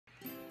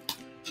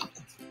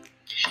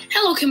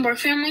Hello Kimbark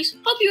families,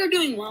 hope you are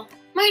doing well.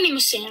 My name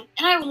is Sam,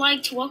 and I would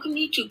like to welcome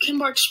you to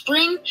Kimbark's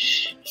Spring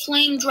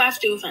Fling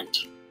Draft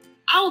event.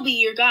 I will be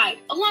your guide,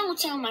 along with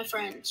some of my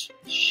friends.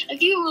 A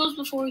few rules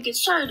before we get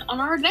started on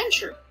our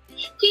adventure.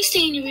 Please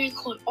stay in your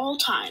vehicle at all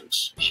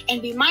times,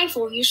 and be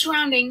mindful of your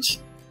surroundings.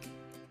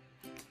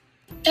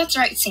 That's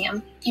right,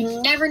 Sam.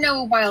 You never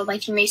know what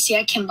wildlife you may see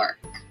at Kimbark.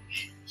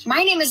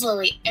 My name is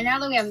Lily, and now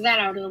that we have that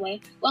out of the way,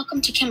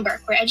 welcome to Kimbark,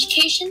 where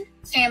education,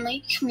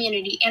 family,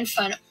 community, and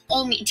fun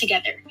all meet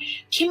together.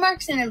 Kimbark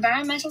is an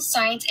environmental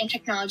science and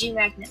technology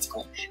magnet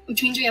school,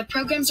 which means we have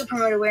programs that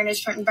promote awareness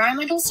for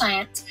environmental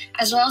science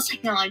as well as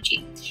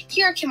technology.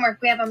 Here at Kimbark,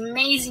 we have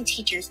amazing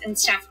teachers and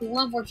staff who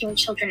love working with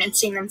children and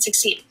seeing them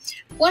succeed.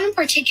 One in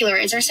particular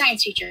is our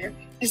science teacher,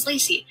 Ms.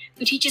 Lacey,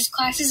 who teaches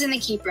classes in the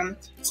Keep Room.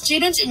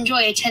 Students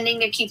enjoy attending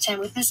their Keep Time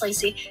with Ms.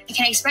 Lacey and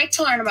can expect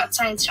to learn about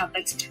science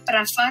topics, but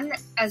have fun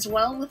as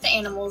well with the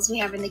animals we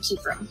have in the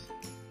Keep Room.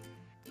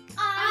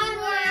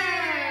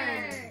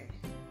 Onward!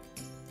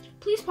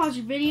 Please pause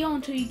your video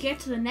until you get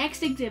to the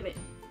next exhibit.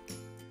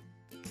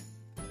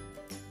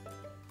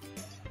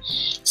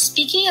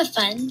 Speaking of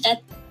fun,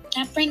 that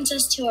brings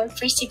us to our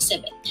first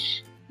exhibit.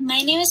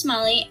 My name is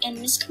Molly, and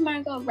Ms.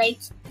 Camargo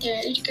writes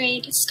third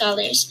grade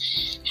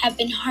scholars have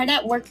been hard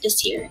at work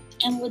this year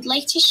and would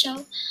like to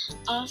show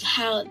off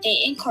how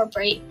they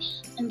incorporate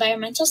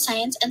environmental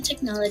science and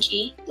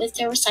technology with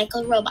their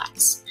recycled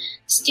robots.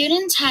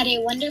 Students had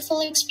a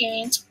wonderful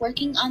experience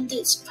working on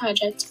this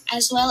project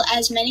as well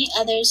as many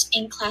others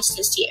in class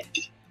this year.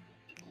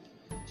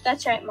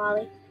 That's right,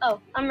 Molly.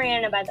 Oh, I'm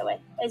Rihanna, by the way.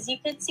 As you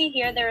can see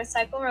here, the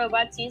recycle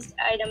robots used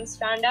items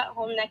found at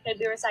home that could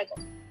be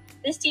recycled.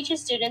 This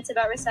teaches students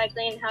about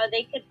recycling and how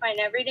they could find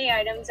everyday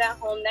items at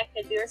home that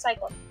could be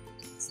recycled.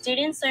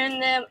 Students learn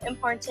the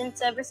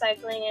importance of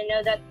recycling and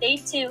know that they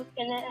too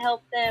can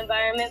help the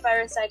environment by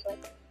recycling.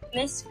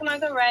 Ms.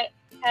 Camargo Wright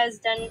has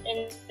done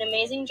an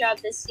amazing job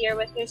this year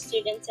with her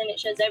students, and it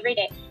shows every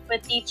day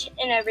with each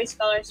and every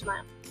scholar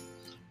smile.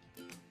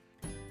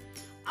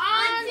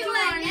 On to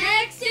our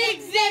next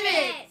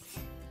exhibit!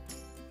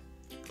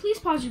 Please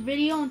pause your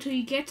video until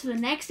you get to the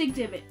next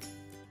exhibit.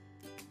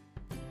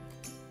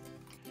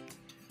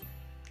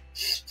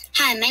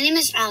 Hi, my name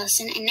is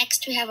Allison, and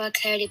next we have our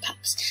Clarity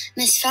Pups,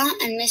 Miss Fel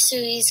and Miss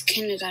Louise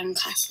kindergarten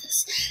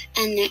classes,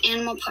 and their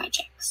animal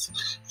projects.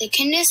 The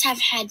kinders have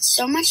had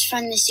so much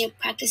fun this year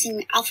practicing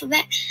the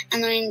alphabet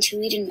and learning to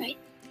read and write.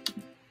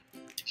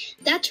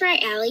 That's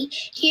right, Allie.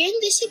 Here in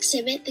this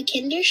exhibit, the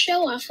kinders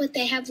show off what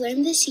they have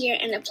learned this year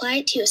and apply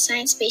it to a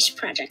science-based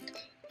project.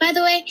 By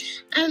the way,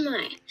 I'm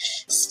Maya.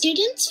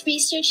 Students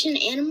research an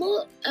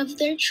animal of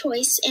their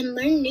choice and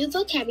learn new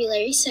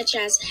vocabulary such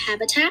as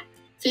habitat,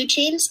 food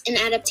chains, and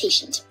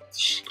adaptations.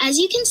 As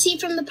you can see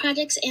from the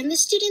projects and the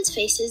students'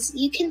 faces,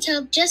 you can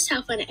tell just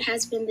how fun it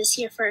has been this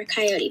year for our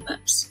Coyote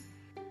Pups.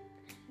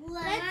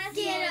 Let's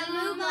get a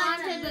move on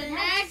to the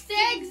next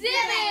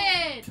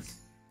exhibit!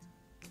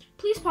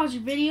 Please pause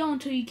your video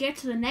until you get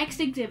to the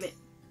next exhibit.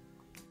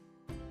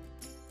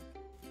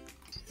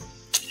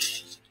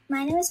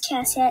 My name is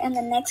Cassia, and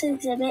the next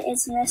exhibit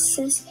is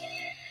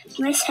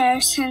Miss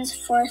Harrison's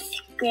 4th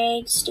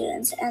grade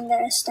students and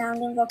their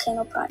astounding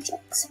volcano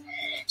projects.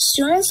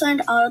 Students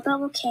learned all about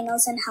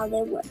volcanoes and how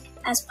they work.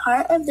 As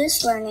part of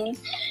this learning,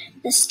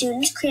 the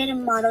students created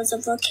models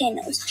of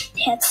volcanoes.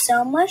 They had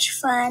so much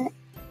fun,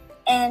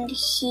 and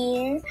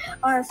here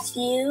are a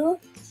few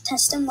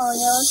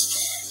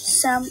testimonials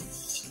from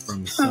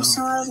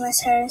some of Miss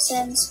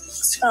Harrison's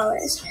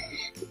scholars.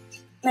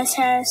 Miss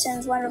Harrison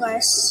is one of our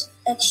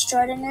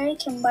extraordinary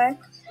Kimbark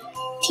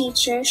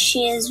teachers.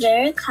 She is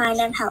very kind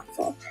and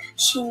helpful.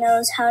 She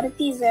knows how to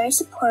be very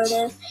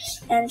supportive,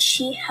 and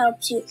she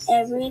helps you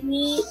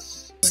every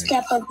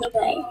step of the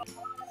way.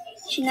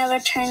 She never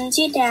turns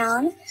you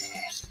down.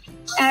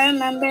 I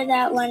remember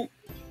that when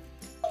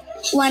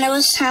it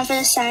was time for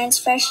the science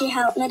fair, she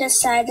helped me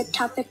decide the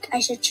topic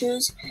I should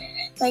choose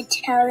by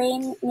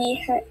telling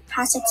me her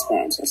past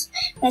experiences.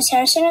 Ms.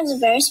 Harrison is a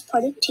very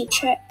supportive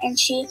teacher, and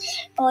she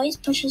always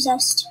pushes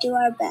us to do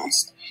our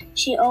best.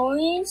 She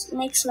always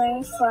makes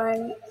learning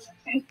fun.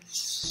 Her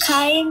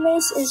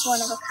kindness is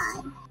one of a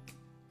kind.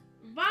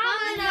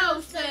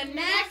 Vamonos! The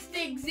next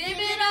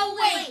exhibit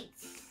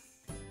awaits!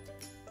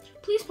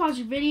 Please pause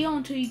your video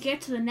until you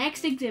get to the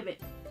next exhibit.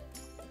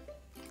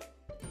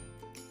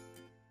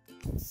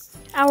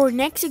 Our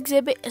next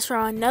exhibit is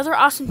from another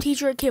awesome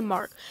teacher at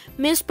Kimbark,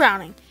 Miss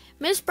Browning.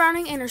 Miss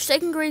Browning and her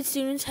 2nd grade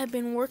students have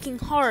been working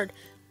hard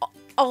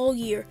all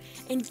year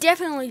and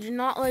definitely do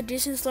not let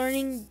distance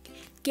learning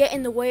get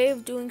in the way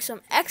of doing some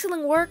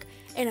excellent work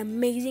and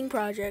amazing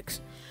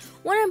projects.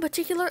 One in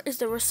particular is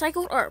the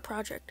Recycled Art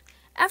Project.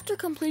 After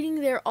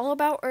completing their All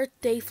About Earth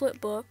Day flip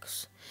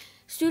books,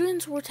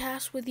 students were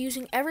tasked with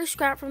using every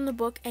scrap from the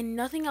book and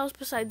nothing else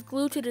besides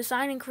glue to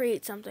design and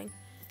create something.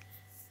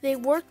 They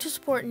worked to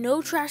support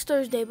No Trash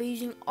Thursday by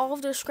using all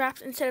of their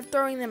scraps instead of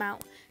throwing them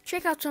out.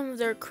 Check out some of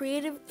their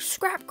creative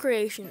scrap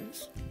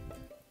creations.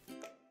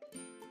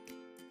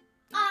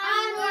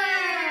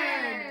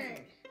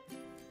 Onward!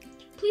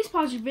 Please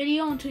pause your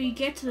video until you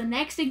get to the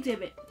next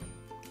exhibit.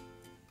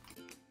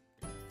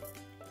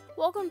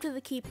 Welcome to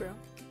the Keep Room.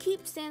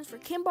 KEEP stands for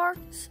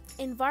Kimbark's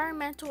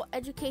Environmental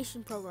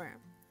Education Program.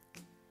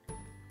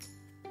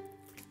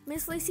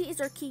 Miss Lacey is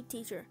our KEEP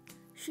teacher.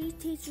 She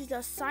teaches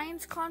us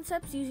science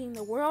concepts using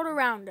the world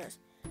around us.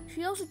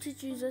 She also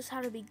teaches us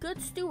how to be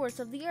good stewards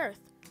of the earth.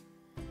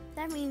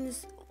 That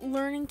means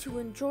learning to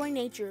enjoy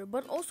nature,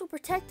 but also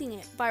protecting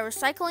it by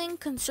recycling,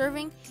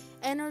 conserving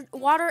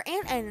water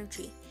and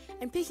energy,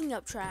 and picking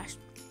up trash.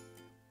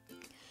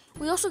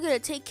 We also get to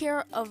take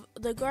care of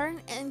the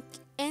garden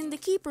and the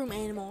Keep Room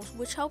animals,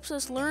 which helps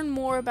us learn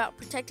more about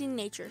protecting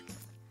nature.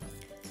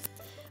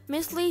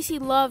 Miss Lacey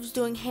loves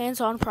doing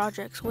hands-on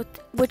projects,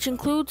 which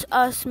includes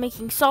us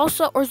making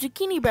salsa or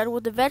zucchini bread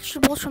with the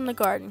vegetables from the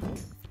garden,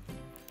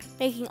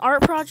 making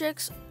art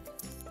projects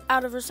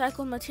out of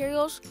recycled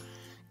materials,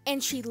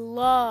 and she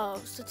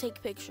loves to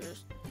take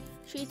pictures.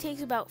 She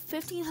takes about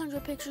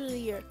 1,500 pictures a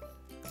year,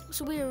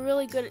 so we are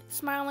really good at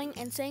smiling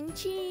and saying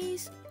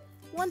cheese.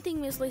 One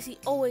thing Miss Lacey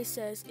always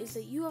says is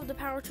that you have the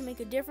power to make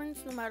a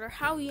difference no matter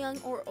how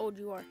young or old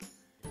you are.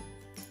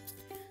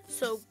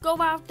 So go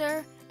out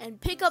there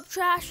and pick up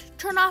trash,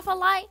 turn off a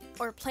light,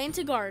 or plant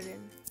a garden.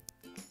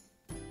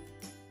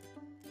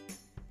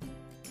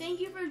 Thank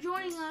you for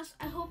joining us.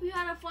 I hope you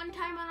had a fun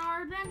time on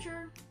our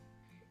adventure.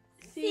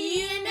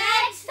 See you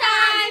next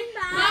time.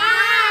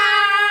 Bye.